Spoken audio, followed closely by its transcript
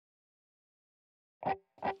I'll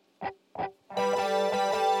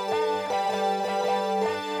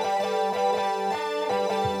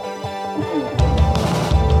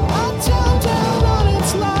tell down on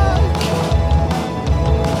its luck.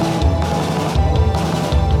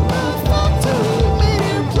 The factory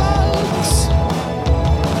meter plugs.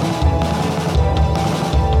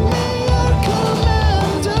 Mayor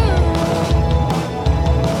Commander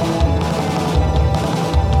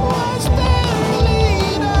was their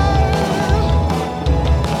leader.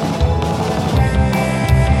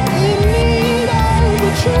 We need all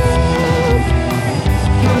the truth.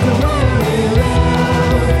 'Cause the world we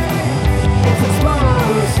live, it's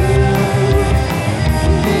explosive.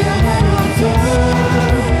 Need a headhunter,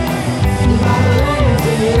 by the lands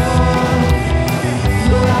beyond.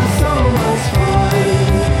 You'll have so much fun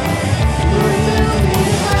rebuilding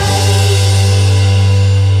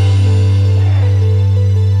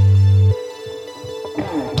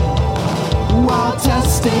while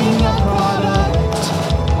testing a product.